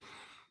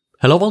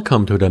Hello,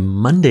 welcome to the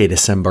Monday,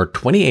 December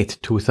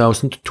 28th,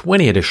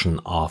 2020 edition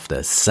of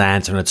the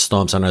SANS Internet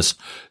Storm Center's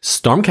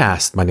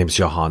StormCast. My name is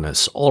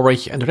Johannes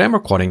Ulrich and today I'm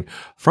recording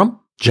from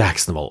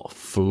Jacksonville,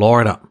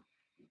 Florida.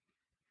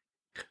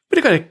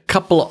 We got a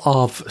couple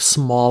of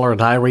smaller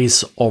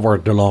diaries over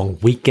the long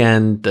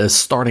weekend,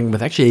 starting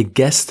with actually a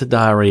guest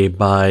diary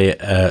by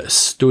a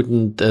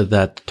student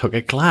that took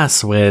a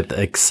class with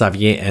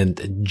Xavier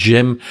and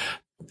Jim,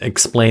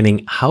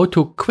 explaining how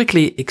to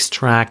quickly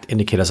extract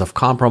indicators of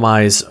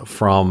compromise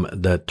from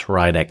the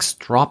Tridex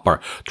dropper.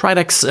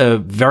 Tridex, a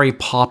very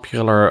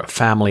popular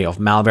family of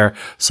malware,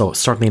 so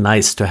certainly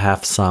nice to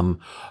have some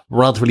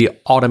relatively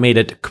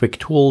automated quick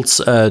tools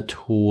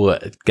to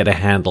get a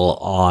handle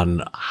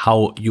on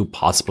how you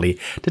possibly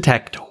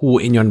detect who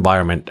in your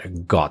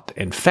environment got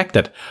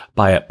infected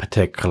by a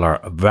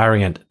particular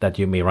variant that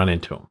you may run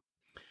into.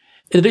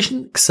 In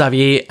addition,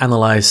 Xavier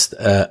analyzed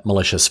a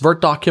malicious Word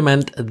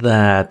document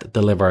that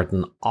delivered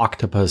an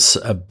octopus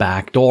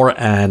backdoor,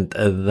 and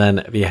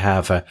then we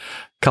have a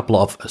couple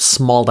of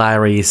small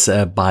diaries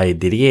by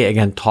Didier,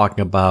 again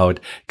talking about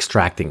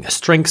extracting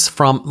strings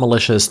from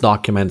malicious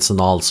documents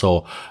and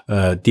also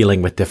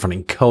dealing with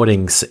different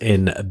encodings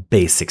in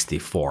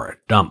Base64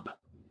 dump.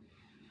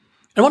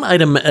 And one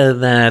item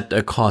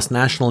that caused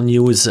national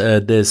news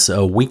this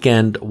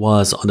weekend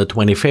was on the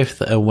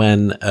 25th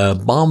when a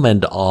bomb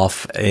went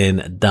off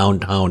in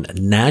downtown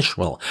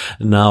Nashville.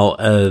 Now,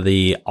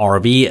 the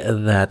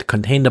RV that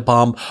contained the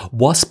bomb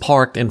was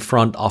parked in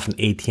front of an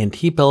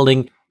AT&T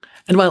building.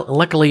 And while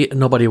luckily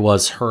nobody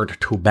was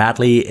hurt too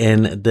badly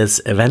in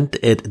this event,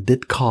 it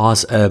did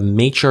cause a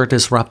major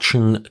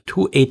disruption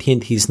to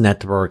AT&T's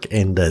network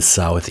in the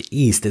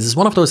southeast. This is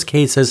one of those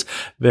cases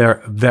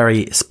where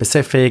very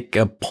specific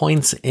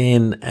points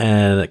in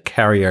a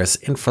carrier's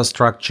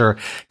infrastructure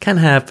can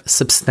have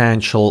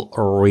substantial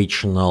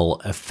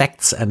regional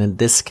effects. And in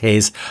this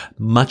case,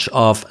 much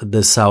of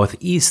the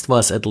southeast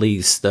was at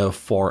least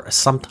for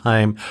some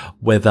time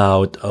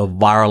without a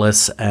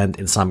wireless and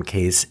in some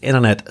case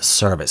internet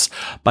service.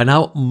 By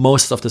now,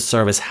 most of the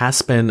service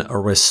has been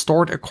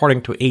restored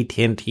according to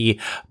AT&T,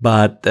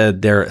 but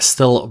they're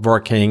still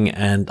working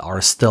and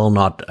are still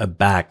not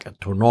back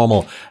to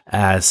normal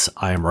as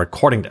I am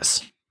recording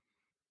this.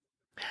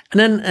 And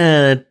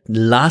then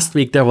last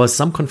week, there was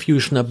some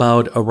confusion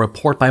about a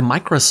report by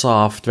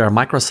Microsoft where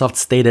Microsoft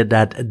stated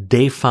that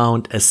they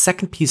found a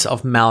second piece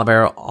of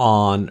malware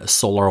on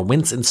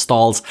SolarWinds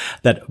installs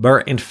that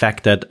were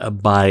infected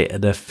by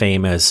the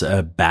famous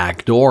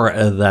backdoor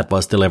that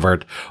was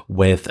delivered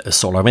with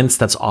SolarWinds.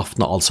 That's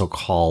often also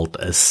called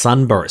a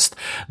Sunburst.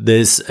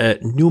 This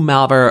new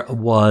malware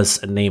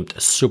was named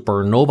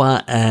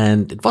Supernova,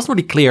 and it wasn't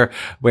really clear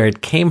where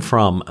it came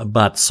from,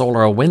 but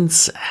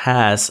SolarWinds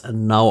has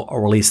now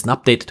released an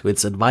update to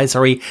its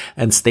advisory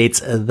and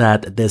states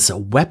that this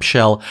web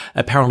shell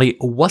apparently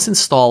was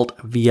installed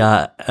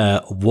via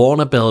a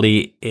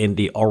vulnerability in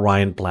the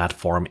Orion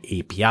Platform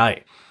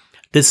API.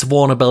 This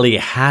vulnerability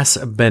has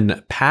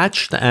been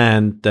patched,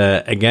 and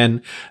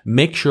again,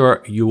 make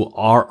sure you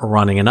are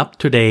running an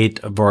up-to-date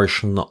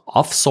version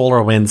of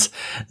SolarWinds.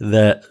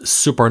 The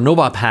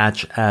Supernova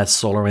patch, as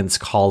SolarWinds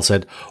calls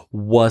it,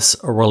 was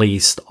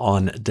released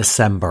on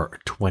December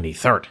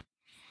 23rd.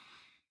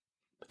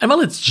 And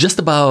well, it's just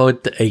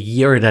about a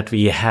year that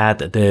we had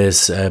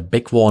this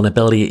big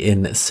vulnerability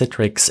in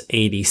Citrix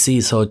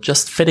ADC. So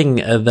just fitting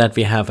that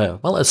we have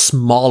a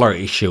smaller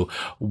issue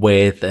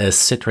with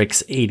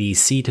Citrix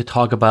ADC to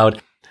talk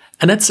about.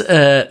 And that's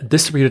a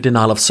distributed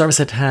denial of service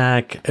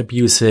attack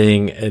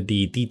abusing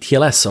the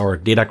DTLS or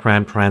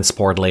Datagram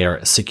Transport Layer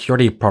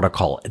security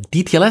protocol.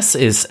 DTLS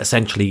is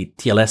essentially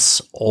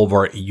TLS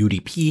over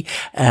UDP.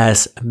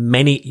 As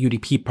many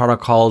UDP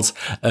protocols,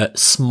 a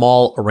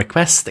small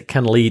request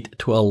can lead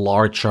to a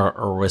larger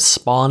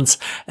response.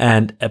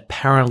 And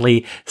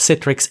apparently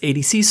Citrix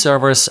ADC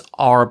servers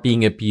are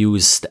being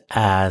abused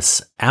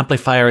as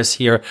amplifiers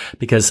here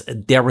because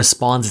their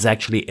response is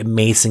actually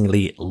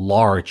amazingly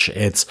large.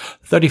 It's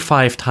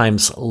 35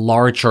 times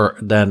larger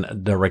than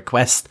the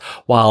request,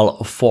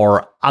 while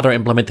for other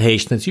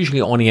implementations, it's usually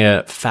only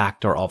a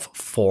factor of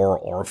 4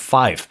 or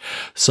 5.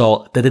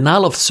 So the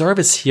denial of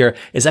service here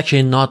is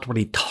actually not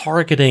really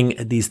targeting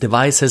these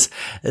devices.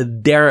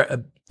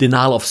 They're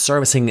denial of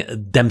servicing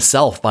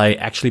themselves by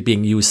actually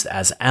being used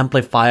as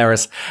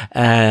amplifiers.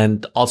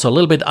 And also a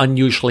little bit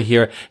unusual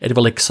here, it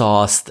will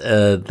exhaust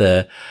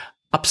the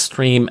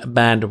upstream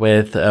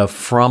bandwidth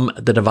from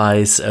the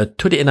device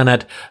to the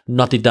internet,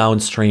 not the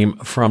downstream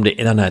from the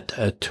internet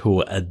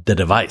to the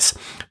device.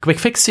 Quick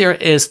fix here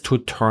is to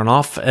turn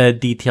off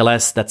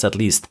DTLS. That's at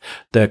least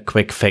the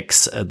quick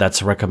fix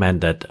that's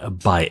recommended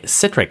by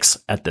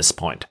Citrix at this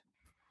point.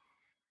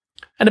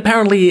 And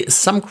apparently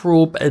some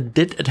group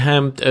did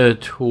attempt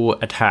to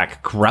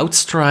attack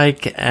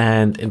CrowdStrike,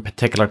 and in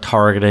particular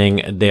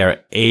targeting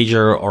their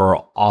Azure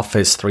or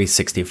Office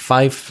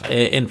 365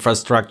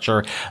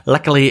 infrastructure.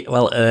 Luckily,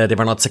 they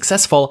were not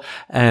successful,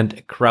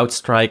 and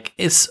CrowdStrike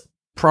is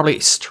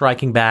probably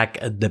striking back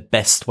the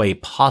best way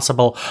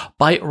possible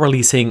by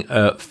releasing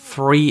a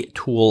free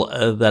tool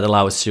that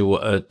allows you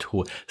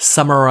to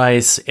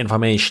summarize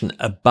information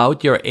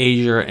about your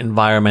Azure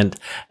environment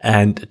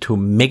and to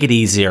make it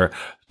easier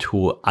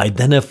to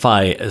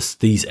identify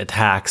these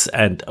attacks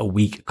and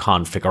weak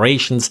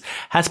configurations.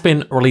 Has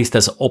been released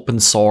as open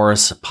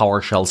source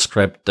PowerShell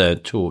script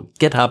to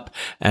GitHub,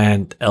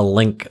 and a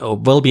link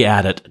will be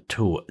added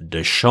to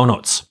the show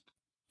notes.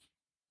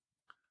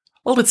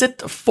 Well, that's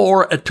it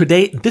for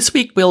today. This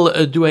week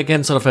we'll do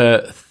again sort of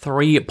a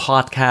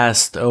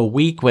 3-podcast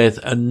week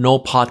with no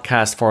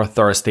podcast for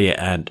Thursday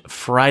and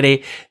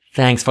Friday.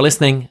 Thanks for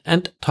listening,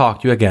 and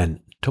talk to you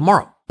again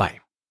tomorrow.